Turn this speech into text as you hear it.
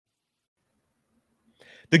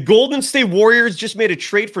The Golden State Warriors just made a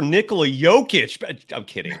trade for Nikola Jokic. I'm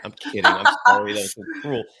kidding. I'm sorry. That was so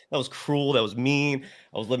cruel. That was cruel. That was mean.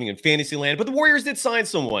 I was living in fantasy land. But the Warriors did sign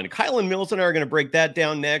someone. Kyle and Mills and I are going to break that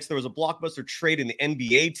down next. There was a blockbuster trade in the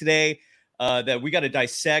NBA today that we got to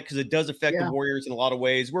dissect because it does affect the Warriors in a lot of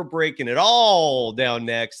ways. We're breaking it all down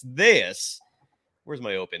next. Where's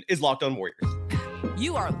my open? Is Locked On Warriors.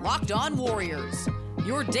 You are Locked On Warriors,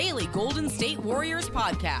 your daily Golden State Warriors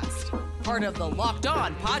podcast. Part of the Locked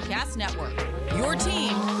On Podcast Network, your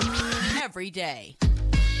team every day.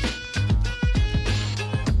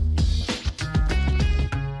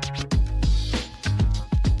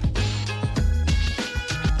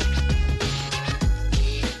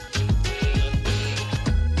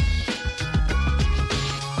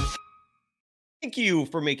 Thank you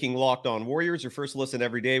for making Locked On Warriors your first listen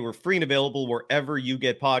every day. We're free and available wherever you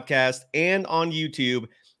get podcasts and on YouTube.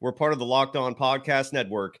 We're part of the Locked On Podcast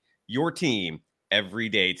Network, your team every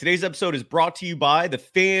day. Today's episode is brought to you by the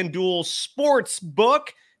FanDuel Sportsbook,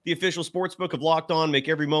 the official sportsbook of Locked On. Make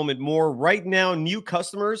every moment more. Right now, new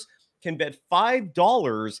customers can bet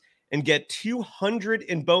 $5 and get $200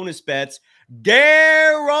 in bonus bets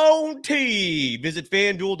guaranteed. Visit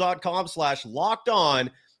FanDuel.com/LockedOn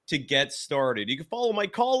to get started. You can follow my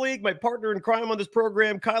colleague, my partner in crime on this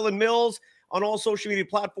program, Kylan Mills, on all social media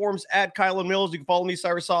platforms at Kylan Mills. You can follow me,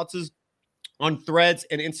 Cyrus Sotzes, on Threads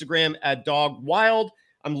and Instagram at Dog Wild.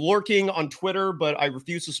 I'm lurking on Twitter, but I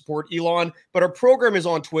refuse to support Elon. But our program is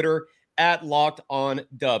on Twitter at Locked On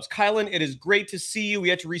Dubs. Kylan, it is great to see you. We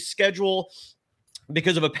had to reschedule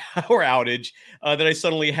because of a power outage that I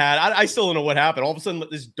suddenly had. I still don't know what happened. All of a sudden,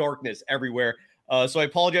 there's darkness everywhere. So I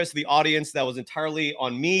apologize to the audience. That was entirely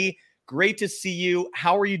on me. Great to see you.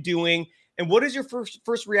 How are you doing? And what is your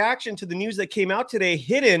first reaction to the news that came out today,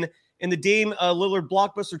 hidden in the Dame Lillard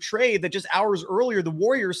blockbuster trade, that just hours earlier, the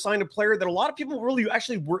Warriors signed a player that a lot of people really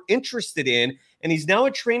actually were interested in, and he's now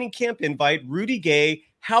a training camp invite, Rudy Gay.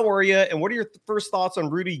 How are you? And what are your first thoughts on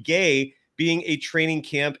Rudy Gay being a training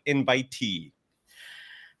camp invitee?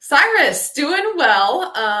 Cyrus, doing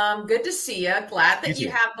well. Good to see you. Glad that you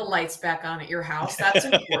have the lights back on at your house. That's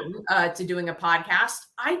important to doing a podcast.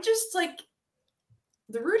 I just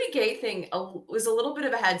the Rudy Gay thing was a little bit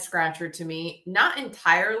of a head scratcher to me. Not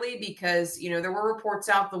entirely because, there were reports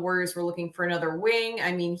out the Warriors were looking for another wing.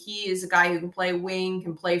 I mean, he is a guy who can play wing,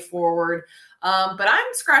 can play forward. But I'm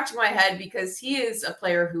scratching my head because he is a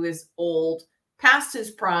player who is old, past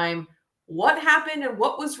his prime. What happened and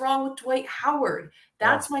what was wrong with Dwight Howard?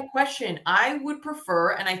 That's my question. I would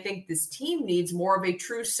prefer, and I think this team needs more of a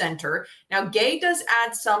true center. Now, Gay does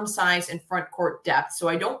add some size and front court depth, so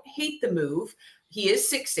I don't hate the move. He is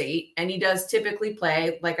 6'8", and he does typically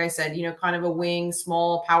play, like I said, kind of a wing,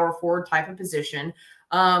 small, power forward type of position.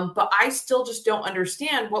 But I still just don't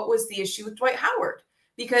understand what was the issue with Dwight Howard,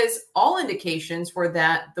 because all indications were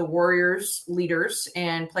that the Warriors leaders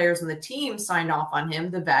and players on the team signed off on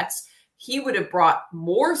him, the vets. He would have brought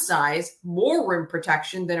more size, more rim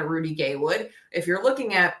protection than a Rudy Gay would. If you're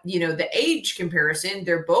looking at, the age comparison,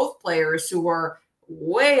 they're both players who are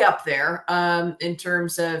way up there in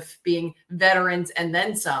terms of being veterans and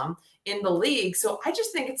then some in the league. So I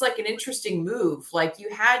just think it's an interesting move.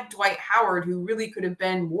 You had Dwight Howard, who really could have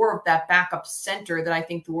been more of that backup center that I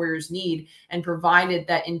think the Warriors need and provided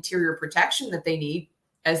that interior protection that they need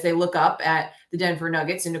as they look up at the Denver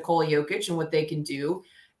Nuggets and Nikola Jokic and what they can do.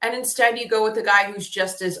 And instead you go with a guy who's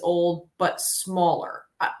just as old, but smaller.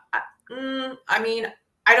 I mean,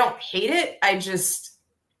 I don't hate it.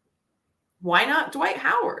 Why not Dwight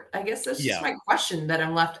Howard? I guess that's just my question that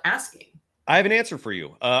I'm left asking. I have an answer for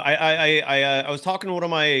you. I was talking to one of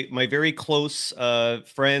my very close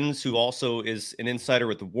friends who also is an insider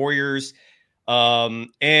with the Warriors.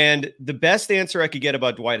 And the best answer I could get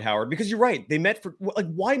about Dwight Howard, because you're right, they met for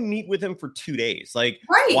why meet with him for 2 days? Right.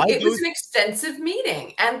 It was an extensive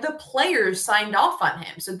meeting and the players signed off on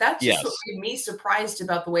him. So that's just what made me surprised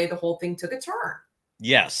about the way the whole thing took a turn.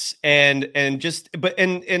 Yes. And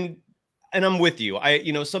I'm with you.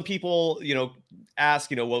 Some people, ask,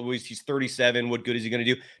 he's 37. What good is he going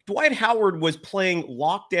to do? Dwight Howard was playing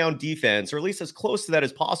lockdown defense, or at least as close to that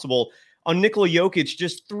as possible, on Nikola Jokic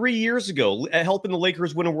just 3 years ago, helping the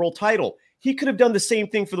Lakers win a world title. He could have done the same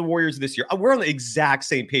thing for the Warriors this year. We're on the exact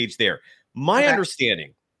same page there. My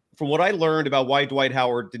understanding, from what I learned about why Dwight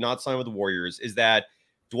Howard did not sign with the Warriors, is that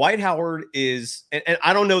Dwight Howard is, and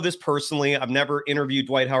I don't know this personally, I've never interviewed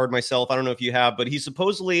Dwight Howard myself. I don't know if you have, but he's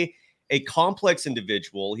supposedly a complex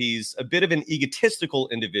individual. He's a bit of an egotistical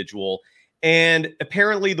individual. And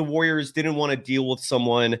apparently the Warriors didn't want to deal with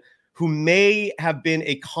someone who may have been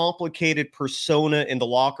a complicated persona in the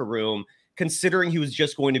locker room considering he was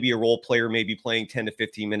just going to be a role player, maybe playing 10 to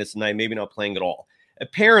 15 minutes a night, maybe not playing at all.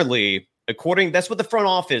 Apparently, that's what the front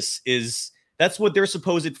office is. That's what their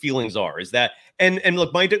supposed feelings are, is that, and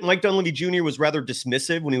look, Mike Dunleavy Jr. was rather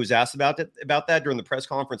dismissive when he was asked about that during the press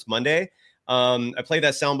conference Monday. I played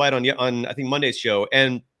that soundbite on I think Monday's show,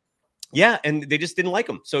 and yeah, and they just didn't like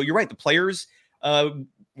him. So you're right, the players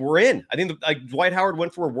were in. I think Dwight Howard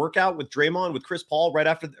went for a workout with Draymond, with Chris Paul right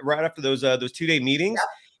after those 2-day meetings. Yeah.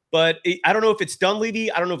 But I don't know if it's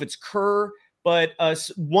Dunleavy, I don't know if it's Kerr, but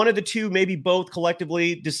one of the two, maybe both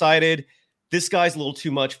collectively decided this guy's a little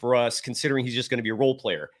too much for us, considering he's just going to be a role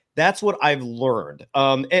player. That's what I've learned.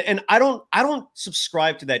 And I don't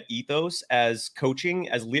subscribe to that ethos as coaching,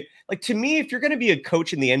 like, to me, if you're going to be a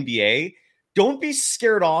coach in the NBA, don't be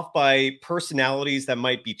scared off by personalities that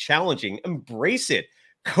might be challenging. Embrace it,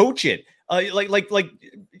 coach it. Like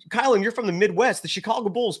Kylan, you're from the Midwest. The Chicago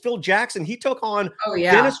Bulls, Phil Jackson, he took on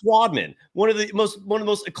Dennis Rodman, one of the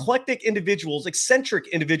most eclectic individuals, eccentric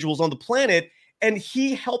individuals on the planet. And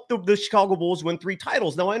he helped the Chicago Bulls win 3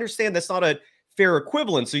 titles. Now, I understand that's not a fair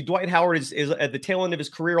equivalency. Dwight Howard is at the tail end of his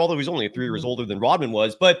career, although he's only 3 years older than Rodman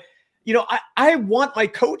was. But, I want my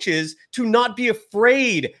coaches to not be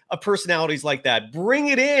afraid of personalities like that. Bring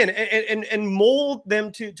it in and mold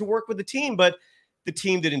them to work with the team. But the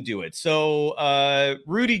team didn't do it. So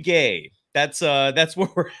Rudy Gay, that's where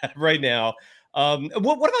we're at right now. What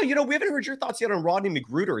about, we haven't heard your thoughts yet on Rodney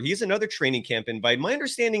McGruder. He's another training camp invite. My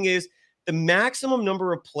understanding is the maximum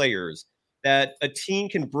number of players that a team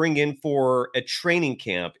can bring in for a training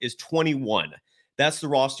camp is 21. That's the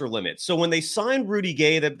roster limit. So when they signed Rudy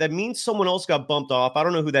Gay, that means someone else got bumped off. I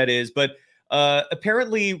don't know who that is, but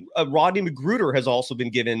apparently Rodney McGruder has also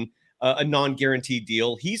been given a non-guaranteed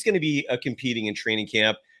deal. He's going to be competing in training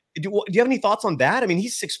camp. Do you have any thoughts on that? I mean,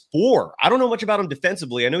 he's 6'4". I don't know much about him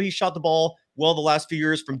defensively. I know he shot the ball well the last few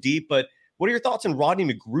years from deep, but what are your thoughts on Rodney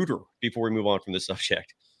McGruder before we move on from this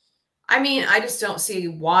subject? I mean, I just don't see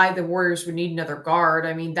why the Warriors would need another guard.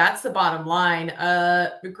 I mean, that's the bottom line.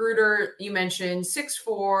 McGruder, you mentioned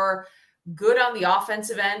 6'4", good on the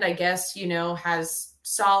offensive end, I guess, has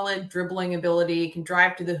solid dribbling ability, can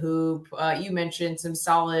drive to the hoop. You mentioned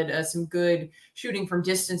some good shooting from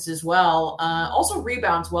distance as well. Also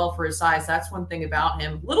rebounds well for his size. That's one thing about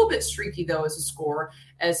him. A little bit streaky, though, as a scorer,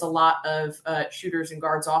 as a lot of shooters and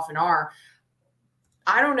guards often are.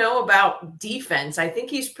 I don't know about defense. I think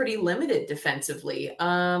he's pretty limited defensively.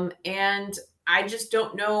 And I just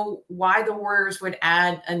don't know why the Warriors would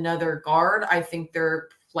add another guard. I think they're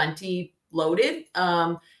plenty loaded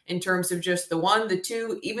in terms of just the 1, the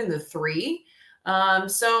 2, even the 3.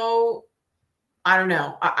 So I don't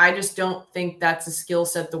know. I just don't think that's a skill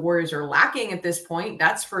set the Warriors are lacking at this point.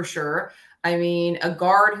 That's for sure. I mean, a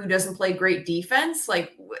guard who doesn't play great defense,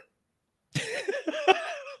 like,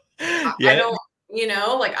 yeah.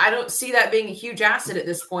 I don't see that being a huge asset at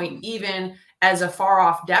this point, even as a far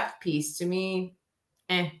off depth piece. To me,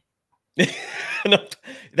 No,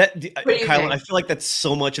 Kylan, I feel like that's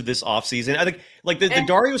so much of this offseason. I think like the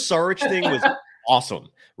Dario Saric thing was awesome,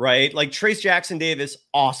 right? Like Trace Jackson Davis,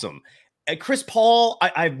 awesome. And Chris Paul,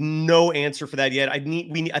 I have no answer for that yet. I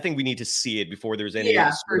think we need to see it before there's any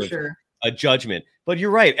a judgment. But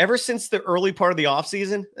you're right. Ever since the early part of the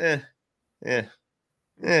offseason,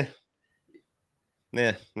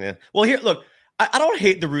 Yeah. Well, here, look, I don't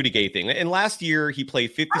hate the Rudy Gay thing. And last year he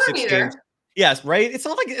played 56 games. Yes, right. It's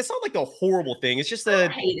not like a horrible thing. It's just I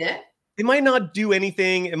don't hate it. It might not do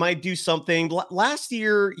anything. It might do something. Last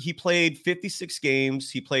year he played 56 games.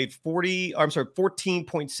 He played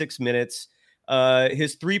 14.6 minutes.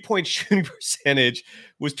 His 3-point shooting percentage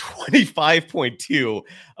was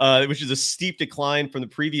 25.2, which is a steep decline from the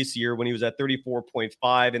previous year when he was at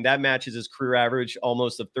 34.5, and that matches his career average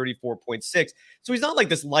almost of 34.6. So he's not like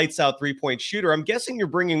this lights out 3-point shooter. I'm guessing you're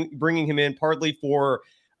bringing him in partly for,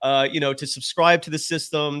 to subscribe to the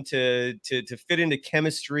system, to fit into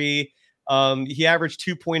chemistry. He averaged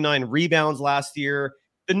 2.9 rebounds last year.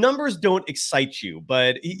 The numbers don't excite you,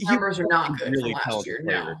 but numbers are not good really from last year.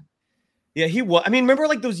 No. Yeah, he was. I mean, remember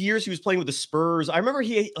like those years he was playing with the Spurs? I remember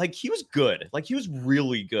he was good. Like he was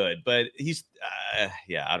really good, but he's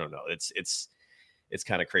I don't know. It's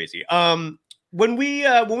kind of crazy. When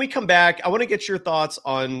we come back, I want to get your thoughts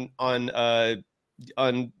on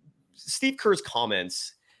Steve Kerr's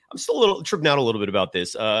comments. I'm still tripping out a little bit about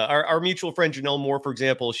this. Our mutual friend Janelle Moore, for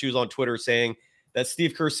example, she was on Twitter saying that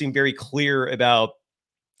Steve Kerr seemed very clear about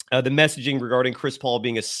the messaging regarding Chris Paul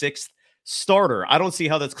being a 6th starter. I don't see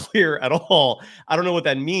how that's clear at all. I don't know what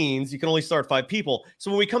that means. You can only start 5 people.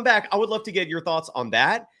 So when we come back, I would love to get your thoughts on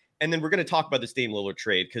that. And then we're going to talk about this Dame Lillard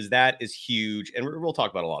trade because that is huge. And we'll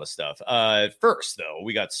talk about a lot of stuff. First, though,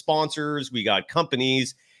 we got sponsors. We got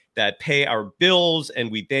companies that pay our bills,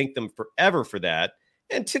 and we thank them forever for that.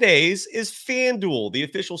 And today's is FanDuel, the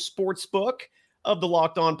official sports book of the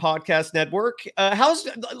Locked On Podcast Network.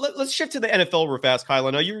 Let's shift to the NFL real fast, Kyle.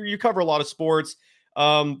 I know you cover a lot of sports.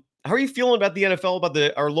 How are you feeling about the NFL, about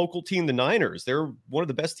our local team, the Niners? They're one of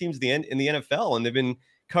the best teams in the NFL, and they've been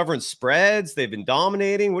covering spreads. They've been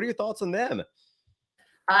dominating. What are your thoughts on them?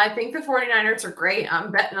 I think the 49ers are great. I'm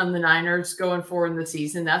betting on the Niners going forward in the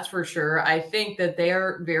season. That's for sure. I think that they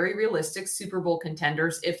are very realistic Super Bowl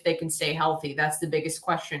contenders if they can stay healthy. That's the biggest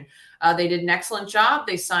question. They did an excellent job.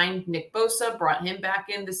 They signed Nick Bosa, brought him back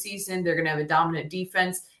in the season. They're going to have a dominant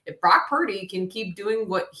defense. If Brock Purdy can keep doing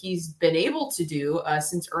what he's been able to do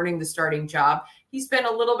since earning the starting job, he's been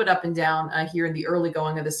a little bit up and down here in the early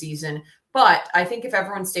going of the season. But I think if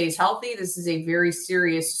everyone stays healthy, this is a very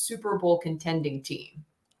serious Super Bowl contending team.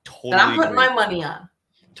 Totally that I'm putting my money on.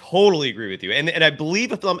 Totally agree with you. And I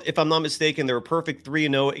believe, if I'm not mistaken, they're a perfect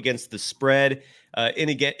 3-0 against the spread, in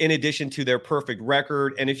addition to their perfect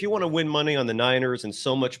record. And if you want to win money on the Niners and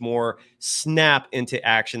so much more, snap into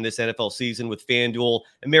action this NFL season with FanDuel,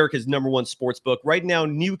 America's #1 sports book. Right now,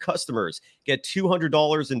 new customers get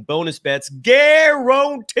 $200 in bonus bets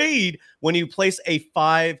guaranteed when you place a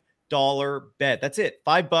 $5 bet. That's it,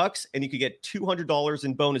 $5, and you could get $200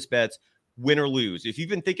 in bonus bets, win or lose. If you've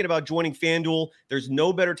been thinking about joining FanDuel, there's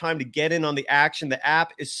no better time to get in on the action. The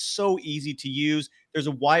app is so easy to use. There's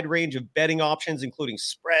a wide range of betting options, including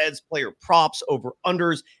spreads, player props,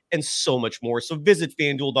 over-unders, and so much more. So visit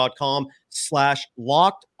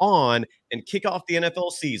FanDuel.com/locked-on and kick off the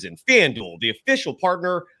NFL season. FanDuel, the official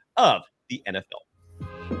partner of the NFL.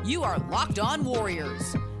 You are Locked On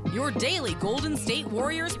Warriors, your daily Golden State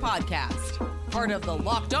Warriors podcast. Part of the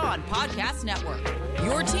Locked On Podcast Network,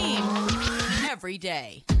 your team every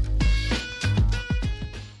day.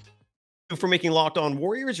 For making Locked On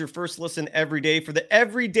Warriors your first listen every day for the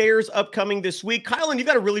Everydayers upcoming this week. Kylan, you've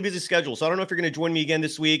got a really busy schedule, so I don't know if you're going to join me again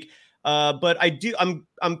this week. But I'm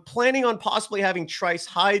planning on possibly having Trice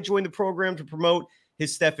Hyde join the program to promote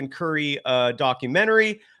his Stephen Curry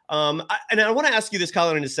documentary. And I want to ask you this,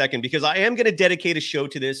 Kylan, in a second, because I am going to dedicate a show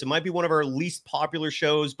to this. It might be one of our least popular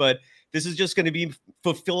shows, but this is just going to be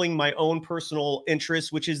fulfilling my own personal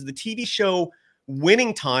interest, which is the TV show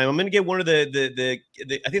Winning Time. I'm going to get one of the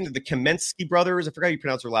I think the Kaminsky brothers. I forgot how you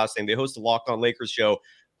pronounce their last name. They host the Locked On Lakers show.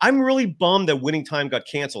 I'm really bummed that Winning Time got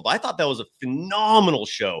canceled. I thought that was a phenomenal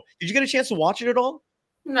show. Did you get a chance to watch it at all?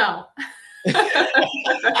 No.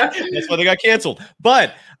 That's why they got canceled.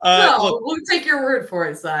 But look, we'll take your word for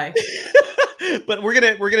it, Cy. But we're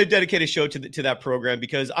gonna dedicate a show to that program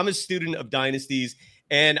because I'm a student of dynasties,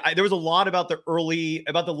 and there was a lot about the late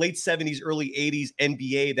 70s, early 80s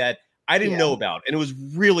NBA that I didn't know about, and it was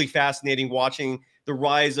really fascinating watching the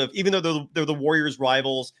rise of, even though they're the Warriors'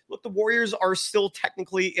 rivals. Look, the Warriors are still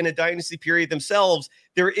technically in a dynasty period themselves.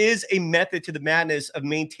 There is a method to the madness of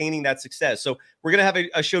maintaining that success. So we're going to have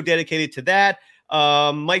a show dedicated to that.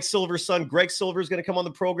 Mike Silver's son, Greg Silver, is going to come on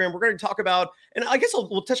the program. We're going to talk about, and I guess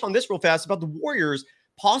we'll touch on this real fast, about the Warriors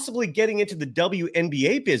possibly getting into the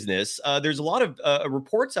WNBA business. There's a lot of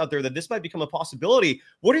reports out there that this might become a possibility.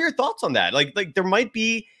 What are your thoughts on that? Like there might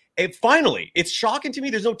be, finally, it's shocking to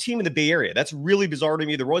me there's no team in the Bay Area. That's really bizarre to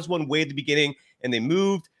me. There was one way at the beginning, and they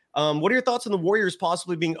moved. What are your thoughts on the Warriors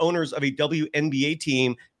possibly being owners of a WNBA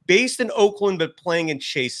team based in Oakland but playing in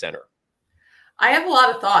Chase Center? I have a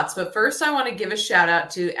lot of thoughts, but first I want to give a shout out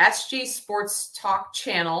to SG Sports Talk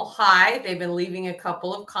channel. Hi, they've been leaving a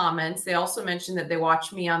couple of comments. They also mentioned that they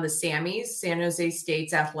watched me on the Sammys, San Jose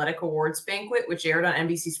State's Athletic Awards Banquet, which aired on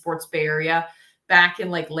NBC Sports Bay Area back in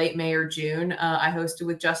like late May or June. I hosted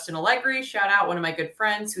with Justin Allegri. Shout out, one of my good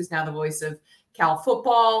friends who's now the voice of Cal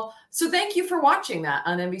football. So thank you for watching that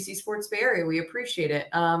on NBC Sports Bay Area. We appreciate it.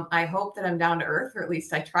 I hope that I'm down to earth, or at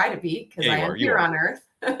least I try to be, because I am here on earth.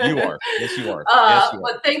 You are. Yes, you are.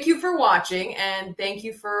 But thank you for watching, and thank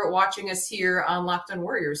you for watching us here on Locked On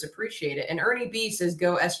Warriors. Appreciate it. And Ernie B says,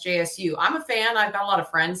 go SJSU. I'm a fan. I've got a lot of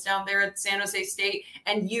friends down there at San Jose State,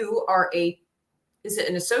 and you are is it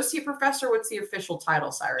an associate professor? What's the official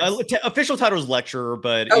title, Cyrus? Official title is lecturer,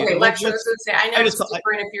 but okay, lecturer. I know it's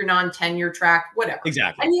different if you're non-tenure track, whatever.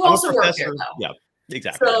 Exactly. And you also work there, though. Yeah.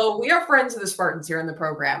 Exactly. So we are friends of the Spartans here in the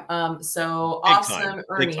program. So big awesome, time.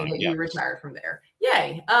 Ernie, that you retired from there.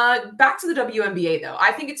 Yay. Back to the WNBA, though.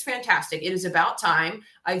 I think it's fantastic. It is about time.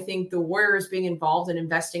 I think the Warriors being involved and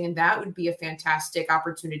investing in that would be a fantastic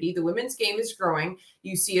opportunity. The women's game is growing.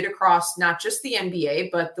 You see it across not just the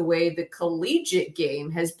NBA, but the way the collegiate game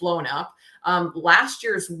has blown up. Last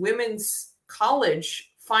year's women's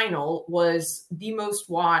college final was the most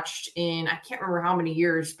watched in, I can't remember how many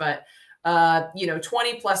years, but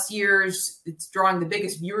 20 plus years. It's drawing the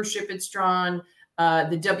biggest viewership it's drawn.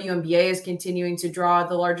 The WNBA is continuing to draw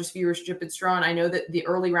the largest viewership it's drawn. I know that the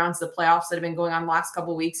early rounds of the playoffs that have been going on the last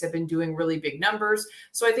couple of weeks have been doing really big numbers.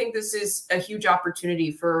 So I think this is a huge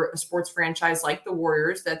opportunity for a sports franchise like the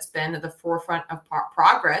Warriors that's been at the forefront of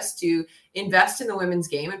progress to invest in the women's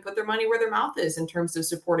game and put their money where their mouth is in terms of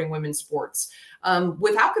supporting women's sports.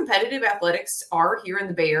 With how competitive athletics are here in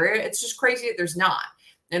the Bay Area, it's just crazy that there's not.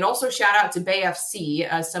 And also shout out to Bay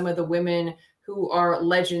FC, some of the women who are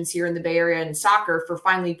legends here in the Bay Area in soccer, for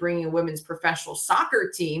finally bringing a women's professional soccer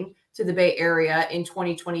team to the Bay Area in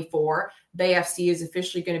 2024. Bay FC is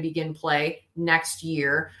officially going to begin play next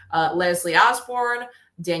year. Leslie Osborne,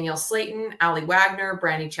 Danielle Slayton, Allie Wagner,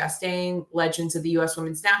 Brandy Chastain, legends of the U.S.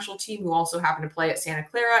 women's national team who also happen to play at Santa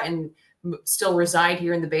Clara and still reside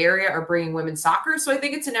here in the Bay Area, are bringing women's soccer. So I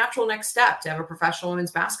think it's a natural next step to have a professional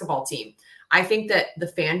women's basketball team. I think that the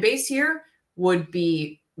fan base here would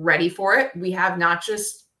be ready for it. We have not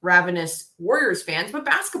just ravenous Warriors fans, but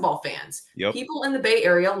basketball fans. Yep. People in the Bay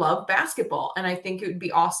Area love basketball. And I think it would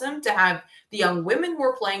be awesome to have the young women who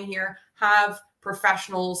are playing here have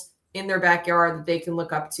professionals in their backyard that they can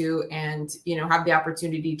look up to and, have the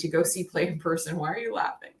opportunity to go see play in person. Why are you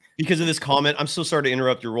laughing? Because of this comment. I'm so sorry to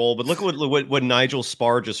interrupt your role, but look at what Nigel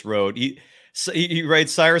Spar just wrote. He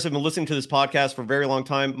writes, Cyrus, I've been listening to this podcast for a very long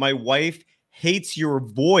time. My wife hates your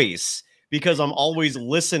voice because I'm always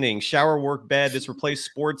listening. Shower, work, bed. This replaced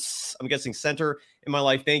sports, I'm guessing, center in my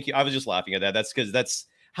life. Thank you. I was just laughing at that. That's because that's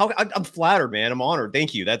how I'm flattered, man. I'm honored.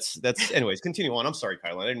 Thank you. That's anyways, continue on. I'm sorry,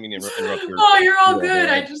 Kylan. I didn't mean to interrupt your. Oh, you're all good.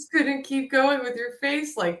 I just couldn't keep going with your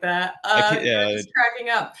face like that. You're just cracking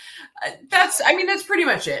up. That's pretty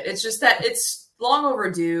much it. It's just that it's long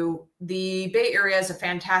overdue. The Bay Area is a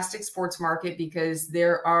fantastic sports market because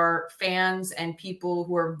there are fans and people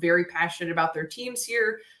who are very passionate about their teams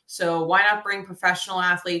here. So why not bring professional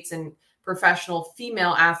athletes and professional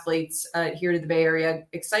female athletes here to the Bay Area?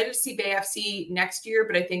 Excited to see Bay FC next year,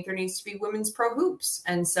 but I think there needs to be women's pro hoops.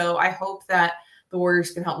 And so I hope that the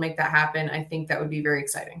Warriors can help make that happen. I think that would be very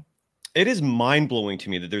exciting. It is mind-blowing to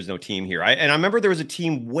me that there's no team here. I remember there was a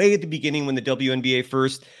team way at the beginning when the WNBA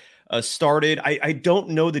first started. I don't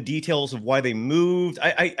know the details of why they moved.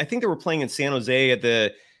 I think they were playing in San Jose at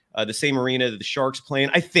the same arena that the Sharks play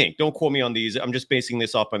in. I think. Don't quote me on these. I'm just basing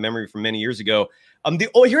this off my memory from many years ago.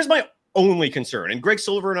 Here's my only concern, and Greg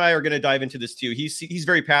Silver and I are going to dive into this too. He's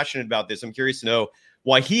very passionate about this. I'm curious to know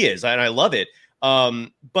why he is, and I love it.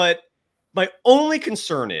 But my only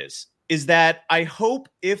concern is that I hope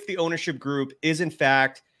if the ownership group is in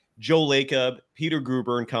fact Joe Lacob, Peter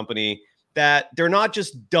Gruber and company, that they're not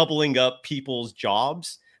just doubling up people's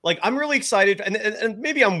jobs. Like, I'm really excited, and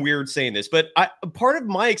maybe I'm weird saying this, but part of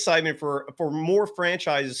my excitement for more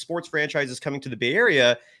franchises, sports franchises coming to the Bay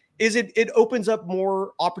Area is it opens up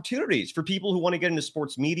more opportunities for people who want to get into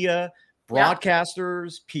sports media,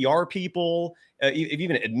 broadcasters, PR people,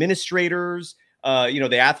 even administrators,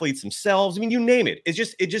 the athletes themselves. I mean, you name it.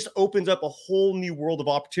 It just opens up a whole new world of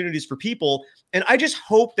opportunities for people. And I just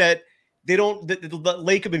hope that they don't, the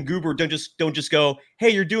Lacob and Goober don't just go,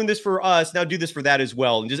 hey, you're doing this for us, now do this for that as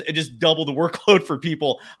well, and just double the workload for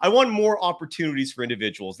people. I want more opportunities for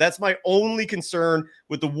individuals. That's my only concern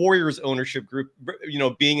with the Warriors ownership group,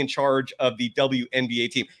 being in charge of the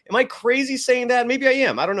WNBA team. Am I crazy saying that? Maybe I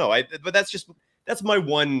am. I don't know. But that's my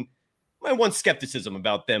one skepticism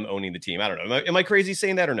about them owning the team. I don't know. Am I crazy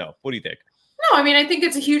saying that or no? What do you think? No, I think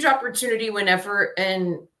it's a huge opportunity whenever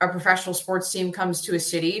a professional sports team comes to a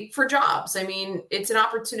city for jobs. It's an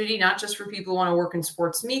opportunity not just for people who want to work in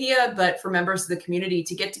sports media, but for members of the community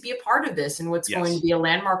to get to be a part of this and what's going to be a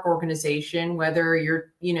landmark organization, whether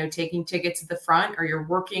you're, taking tickets at the front or you're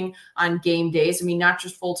working on game days. Not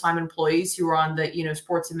just full-time employees who are on the,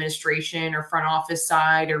 sports administration or front office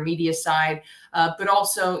side or media side, but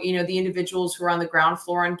also, the individuals who are on the ground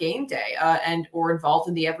floor on game day or involved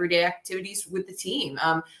in the everyday activities with the team.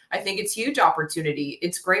 I think it's a huge opportunity.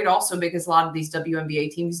 It's great also because a lot of these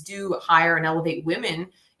WNBA teams do hire and elevate women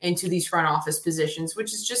into these front office positions,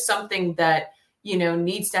 which is just something that,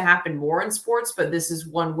 needs to happen more in sports. But this is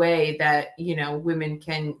one way that, women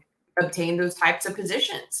can obtain those types of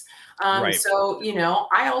positions. Right. So,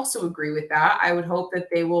 I also agree with that. I would hope that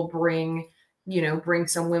they will bring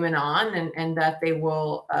some women on and that they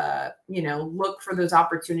will, look for those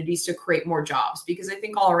opportunities to create more jobs, because I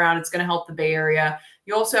think all around it's going to help the Bay Area.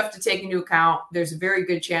 You also have to take into account there's a very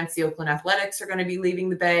good chance the Oakland Athletics are going to be leaving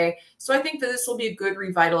the Bay. So I think that this will be a good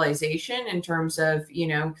revitalization in terms of,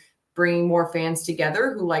 bringing more fans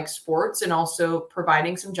together who like sports and also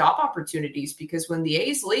providing some job opportunities, because when the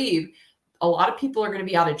A's leave, a lot of people are going to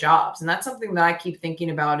be out of jobs. And that's something that I keep thinking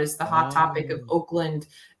about, is the hot topic of Oakland,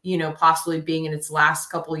 possibly being in its last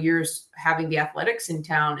couple of years, having the Athletics in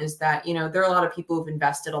town, is that, there are a lot of people who've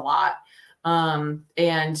invested a lot.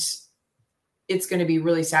 And it's going to be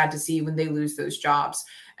really sad to see when they lose those jobs.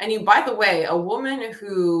 And by the way, a woman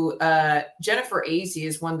who, Jennifer Azzi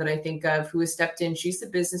is one that I think of, who has stepped in. She's the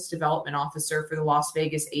business development officer for the Las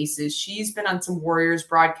Vegas Aces. She's been on some Warriors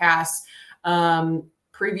broadcasts,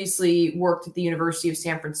 previously worked at the University of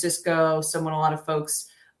San Francisco, someone a lot of folks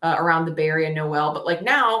around the Bay Area know well, but like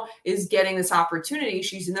now is getting this opportunity.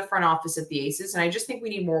 She's in the front office at the Aces. And I just think we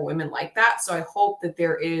need more women like that. So I hope that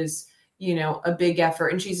there is, a big effort.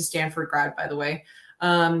 And she's a Stanford grad, by the way.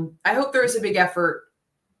 I hope there is a big effort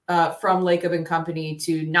from Lacob and Company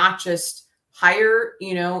to not just hire,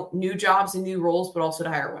 new jobs and new roles, but also to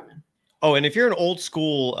hire women. Oh, and if you're an old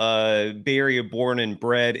school Bay Area born and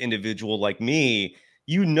bred individual like me,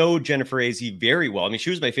 Jennifer Azzi very well. I mean, she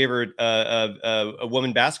was my favorite a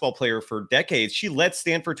woman basketball player for decades. She led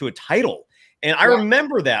Stanford to a title. And I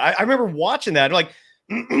remember that. I remember watching that. Like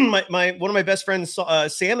one of my best friends,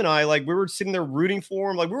 Sam, and I, like, we were sitting there rooting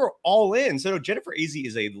for him. Like, we were all in. So Jennifer Azzi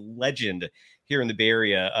is a legend here in the Bay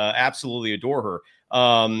Area. Absolutely adore her.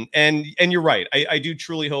 And you're right. I do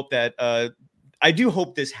truly hope that I do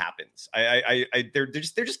hope this happens. There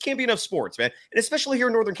just can't be enough sports, man. And especially here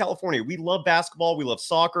in Northern California, we love basketball. We love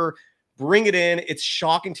soccer. Bring it in. It's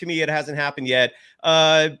shocking to me it hasn't happened yet.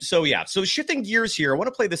 So shifting gears here, I want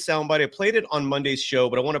to play the soundbite. I played it on Monday's show,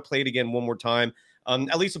 but I want to play it again one more time,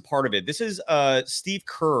 at least a part of it. This is Steve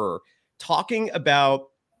Kerr talking about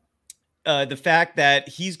the fact that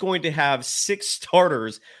he's going to have 6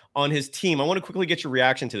 starters on his team. I want to quickly get your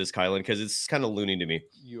reaction to this, Kylan, because it's kind of loony to me.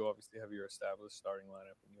 You obviously have your established starting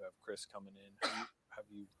lineup, and you have Chris coming in. Have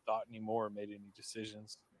you thought any more or made any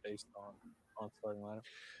decisions based on starting lineup?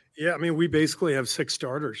 Yeah, I mean, we basically have 6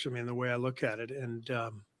 starters. I mean, the way I look at it, and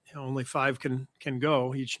only 5 can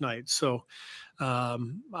go each night. So I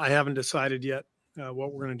haven't decided yet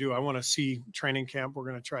what we're going to do. I want to see training camp. We're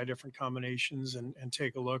going to try different combinations and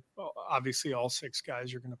take a look. Obviously, all 6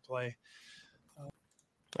 guys are going to play.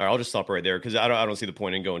 All right, I'll just stop right there because I don't see the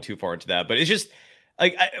point in going too far into that. But it's just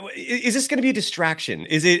like, is this going to be a distraction?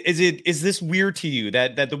 Is this weird to you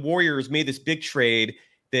that the Warriors made this big trade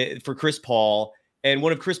for Chris Paul, and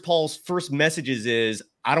one of Chris Paul's first messages is,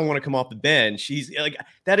 "I don't want to come off the bench." He's like,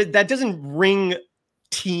 that doesn't ring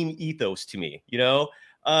team ethos to me,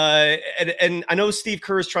 And I know Steve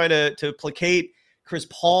Kerr is trying to placate Chris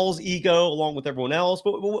Paul's ego along with everyone else.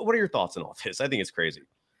 But what are your thoughts on all this? I think it's crazy.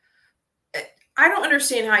 I don't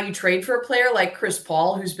understand how you trade for a player like Chris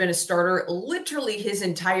Paul, who's been a starter literally his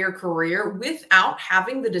entire career, without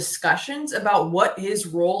having the discussions about what his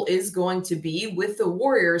role is going to be with the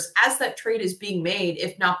Warriors as that trade is being made,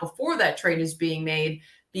 if not before that trade is being made,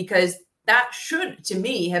 because that should, to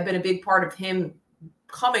me, have been a big part of him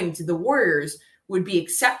coming to the Warriors, would be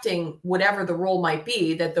accepting whatever the role might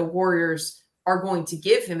be that the Warriors are going to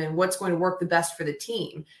give him and what's going to work the best for the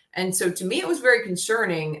team. And so to me, it was very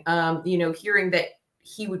concerning, hearing that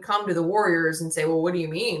he would come to the Warriors and say, well, what do you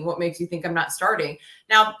mean? What makes you think I'm not starting?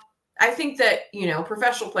 Now, I think that,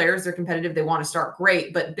 professional players, they're competitive. They want to start,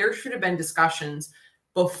 great, but there should have been discussions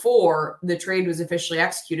before the trade was officially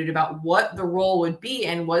executed about what the role would be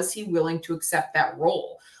and was he willing to accept that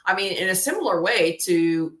role? I mean, in a similar way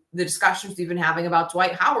to the discussions we've been having about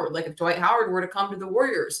Dwight Howard. Like if Dwight Howard were to come to the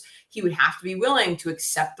Warriors, he would have to be willing to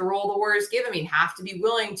accept the role the Warriors give him. He'd have to be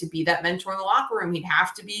willing to be that mentor in the locker room. He'd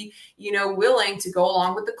have to be, willing to go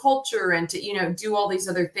along with the culture and to, do all these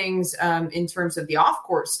other things in terms of the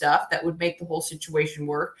off-court stuff that would make the whole situation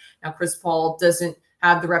work. Now, Chris Paul doesn't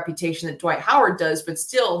have the reputation that Dwight Howard does, but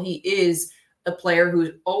still he is a player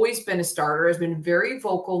who's always been a starter, has been very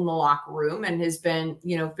vocal in the locker room, and has been,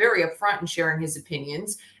 very upfront in sharing his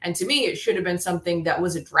opinions. And to me, it should have been something that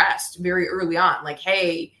was addressed very early on. Like,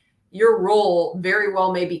 hey, your role very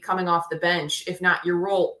well may be coming off the bench. If not, your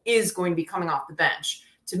role is going to be coming off the bench.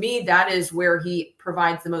 To me, that is where he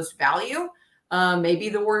provides the most value. Maybe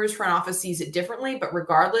the Warriors front office sees it differently, but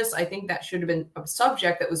regardless, I think that should have been a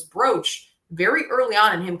subject that was broached very early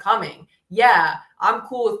on in him coming. Yeah, I'm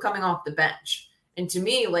cool with coming off the bench. And to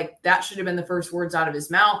me, like, that should have been the first words out of his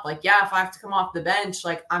mouth. Like, yeah, if I have to come off the bench,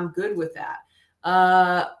 like, I'm good with that.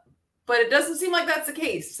 But it doesn't seem like that's the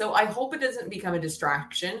case. So I hope it doesn't become a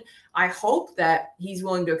distraction. I hope that he's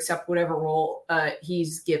willing to accept whatever role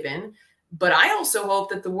he's given. But I also hope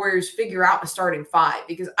that the Warriors figure out a starting 5,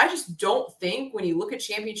 because I just don't think when you look at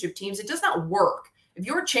championship teams, it does not work if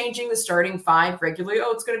you're changing the starting 5 regularly,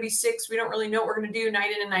 it's going to be 6. We don't really know what we're going to do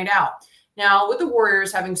night in and night out. Now, with the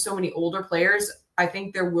Warriors having so many older players, I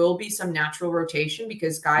think there will be some natural rotation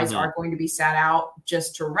because guys are going to be sat out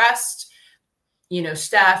just to rest.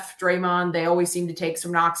 Steph, Draymond, they always seem to take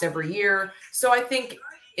some knocks every year. So I think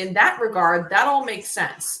in that regard, that all makes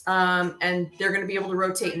sense. And they're going to be able to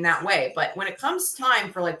rotate in that way. But when it comes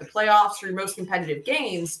time for like the playoffs or your most competitive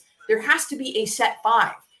games, there has to be a set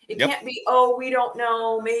 5. It can't be, we don't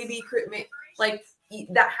know, maybe, like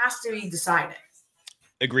that has to be decided.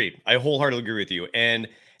 Agreed. I wholeheartedly agree with you. And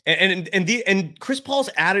Chris Paul's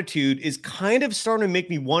attitude is kind of starting to make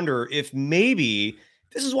me wonder if maybe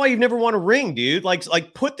this is why you've never won a ring, dude.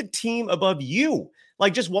 Like put the team above you.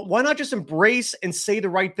 Like, why not just embrace and say the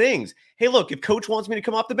right things? Hey, look, if coach wants me to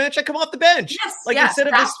come off the bench, I come off the bench. Yes, instead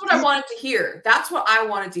of that's what I wanted to hear. That's what I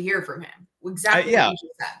wanted to hear from him. Exactly what you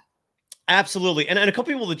just said. Absolutely. And a couple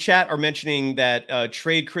people in the chat are mentioning that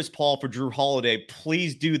trade Chris Paul for Drew Holiday.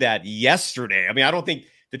 Please do that yesterday. I mean, I don't think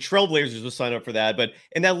the Trailblazers will sign up for that.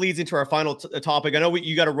 And that leads into our final topic. I know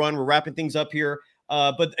you got to run. We're wrapping things up here.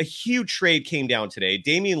 But a huge trade came down today.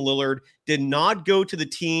 Damian Lillard did not go to the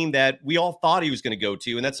team that we all thought he was going to go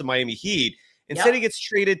to, and that's the Miami Heat. Instead, he gets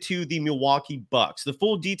traded to the Milwaukee Bucks. The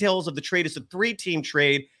full details of the trade is a 3-team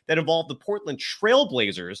trade that involved the Portland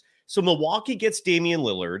Trailblazers. So Milwaukee gets Damian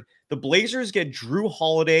Lillard. The Blazers get Drew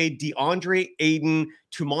Holiday, DeAndre Ayton,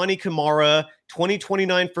 Toumani Camara,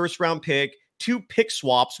 2029 first-round pick, 2 pick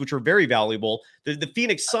swaps, which are very valuable. The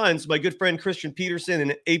Phoenix Suns, my good friend Christian Peterson,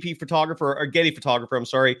 an AP photographer, or Getty photographer,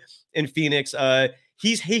 in Phoenix,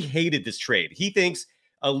 he hated this trade. He thinks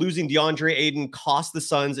losing DeAndre Ayton cost the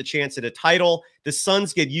Suns a chance at a title. The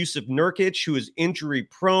Suns get Yusuf Nurkic, who is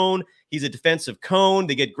injury-prone. He's a defensive cone.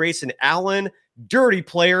 They get Grayson Allen, dirty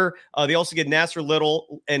player. They also get Nasser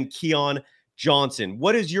Little and Keon Johnson.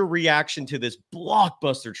 What is your reaction to this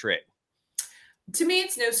blockbuster trade? To me,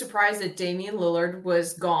 it's no surprise that Damian Lillard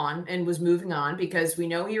was gone and was moving on because we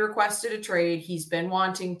know he requested a trade. He's been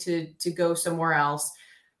wanting to go somewhere else.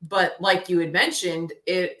 But like you had mentioned,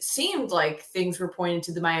 it seemed like things were pointing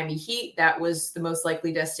to the Miami Heat. That was the most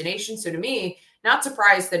likely destination. So to me, not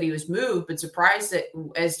surprised that he was moved, but surprised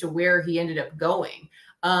as to where he ended up going.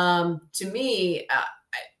 To me,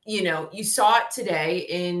 you saw it today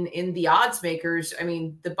in the odds makers. I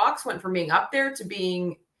mean, the Bucks went from being up there to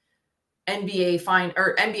being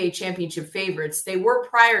NBA championship favorites. They were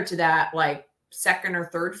prior to that like second or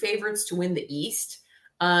third favorites to win the East.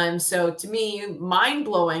 So to me, mind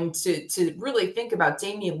blowing to really think about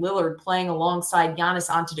Damian Lillard playing alongside Giannis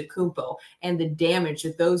Antetokounmpo and the damage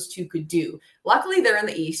that those two could do. Luckily, they're in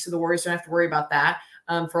the East, so the Warriors don't have to worry about that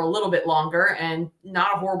for a little bit longer. And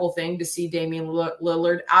not a horrible thing to see Damian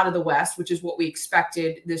Lillard out of the West, which is what we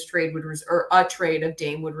expected this trade or a trade of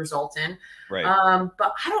Dame would result in. Right.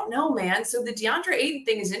 But I don't know, man. So the DeAndre Ayton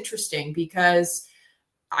thing is interesting because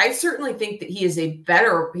I certainly think that he is I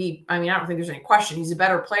don't think there's any question. He's a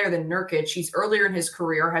better player than Nurkic. He's earlier in his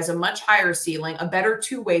career, has a much higher ceiling, a better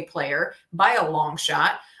two-way player by a long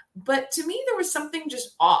shot. But to me, there was something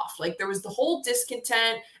just off. Like there was the whole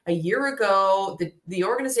discontent a year ago. The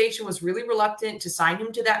organization was really reluctant to sign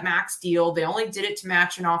him to that max deal. They only did it to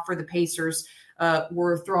match an offer the Pacers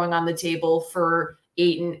were throwing on the table for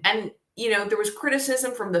Ayton. And, there was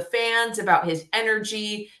criticism from the fans about his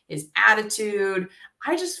energy, his attitude.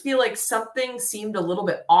 I just feel like something seemed a little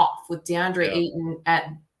bit off with DeAndre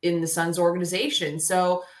Ayton in the Suns organization.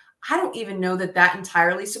 So I don't even know that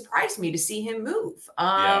entirely surprised me to see him move.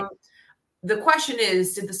 The question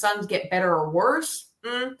is, did the Suns get better or worse?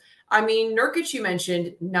 I mean, Nurkic, you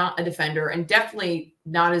mentioned, not a defender and definitely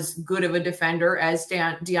not as good of a defender as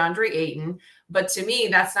DeAndre Ayton. But to me,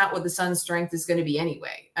 that's not what the Suns' strength is going to be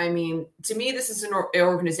anyway. I mean, to me, this is an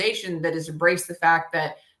organization that has embraced the fact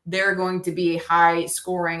that they're going to be a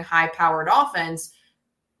high-scoring, high-powered offense.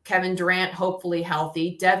 Kevin Durant, hopefully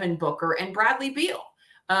healthy, Devin Booker, and Bradley Beal.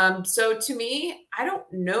 So to me, I don't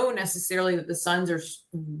know necessarily that the Suns are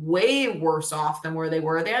way worse off than where they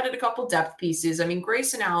were. They added a couple depth pieces. I mean,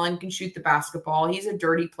 Grayson Allen can shoot the basketball. He's a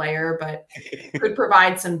dirty player, but could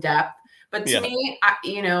provide some depth. But to me, I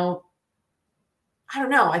don't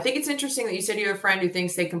know. I think it's interesting that you said you have a friend who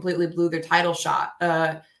thinks they completely blew their title shot,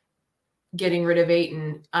 getting rid of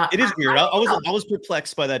Ayton. It is weird. I was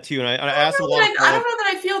perplexed by that too. And I asked a lot. I don't know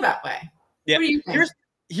that I feel that way. Yeah. What do you think?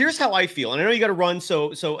 Here's how I feel. And I know you got to run.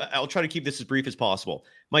 So I'll try to keep this as brief as possible.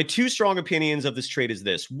 My 2 strong opinions of this trade is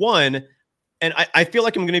this. One, and I feel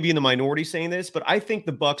like I'm going to be in the minority saying this, but I think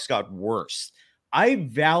the Bucks got worse. I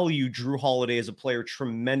value Drew Holiday as a player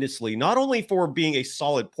tremendously, not only for being a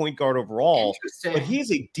solid point guard overall, but he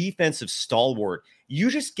is a defensive stalwart. You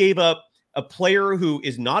just gave up a player who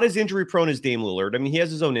is not as injury prone as Dame Lillard. I mean, he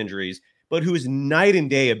has his own injuries, but who is night and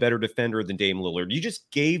day a better defender than Dame Lillard. You just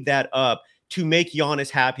gave that up to make Giannis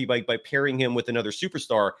happy by pairing him with another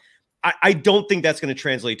superstar. I don't think that's going to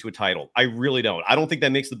translate to a title. I really don't. I don't think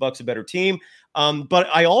that makes the Bucks a better team. But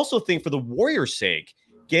I also think for the Warriors' sake,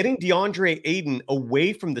 getting DeAndre Ayton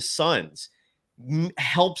away from the Suns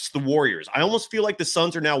helps the Warriors. I almost feel like the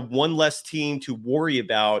Suns are now one less team to worry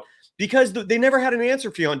about because they never had an answer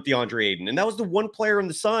for DeAndre Ayton. And that was the one player in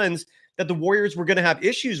the Suns that the Warriors were going to have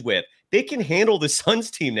issues with. They can handle the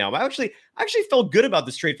Suns team now. I actually felt good about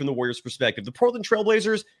this trade from the Warriors' perspective. The Portland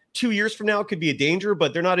Trailblazers 2 years from now could be a danger,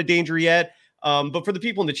 but they're not a danger yet. But for the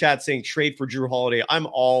people in the chat saying trade for Drew Holiday, I'm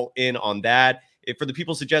all in on that. If for the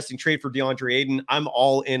people suggesting trade for DeAndre Ayton, I'm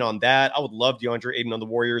all in on that. I would love DeAndre Ayton on the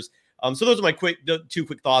Warriors. So those are my two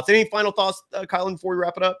quick thoughts. Any final thoughts, Kylan, before we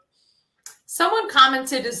wrap it up? Someone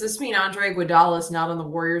commented, does this mean Andre Iguodala is not on the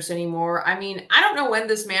Warriors anymore? I mean, I don't know when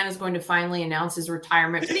this man is going to finally announce his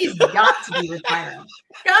retirement, but he's got to be retiring.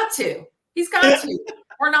 Got to. He's got to.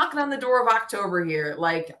 We're knocking on the door of October here.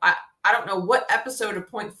 Like, I don't know what episode of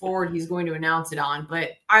Point Forward he's going to announce it on, but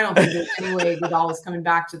I don't think there's any way Iguodala is coming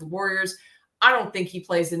back to the Warriors. I don't think he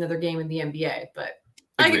plays another game in the NBA, but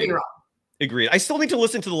I could be wrong. Agreed. I still need to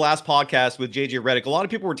listen to the last podcast with JJ Redick. A lot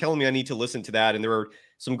of people were telling me I need to listen to that, and there were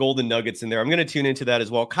some golden nuggets in there. I'm going to tune into that as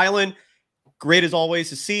well. Kylan, great as always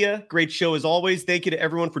to see you. Great show as always. Thank you to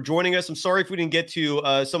everyone for joining us. I'm sorry if we didn't get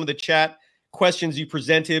to some of the chat questions you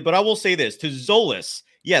presented, but I will say this to Zolas.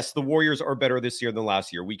 Yes, the Warriors are better this year than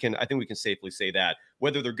last year. I think we can safely say that.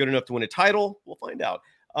 Whether they're good enough to win a title, we'll find out.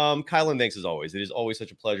 Kylan, thanks as always. It is always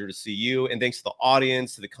such a pleasure to see you. And thanks to the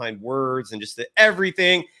audience, to the kind words, and just to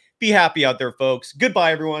everything. Be happy out there, folks.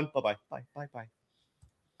 Goodbye, everyone. Bye-bye. Bye.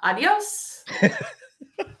 Adios.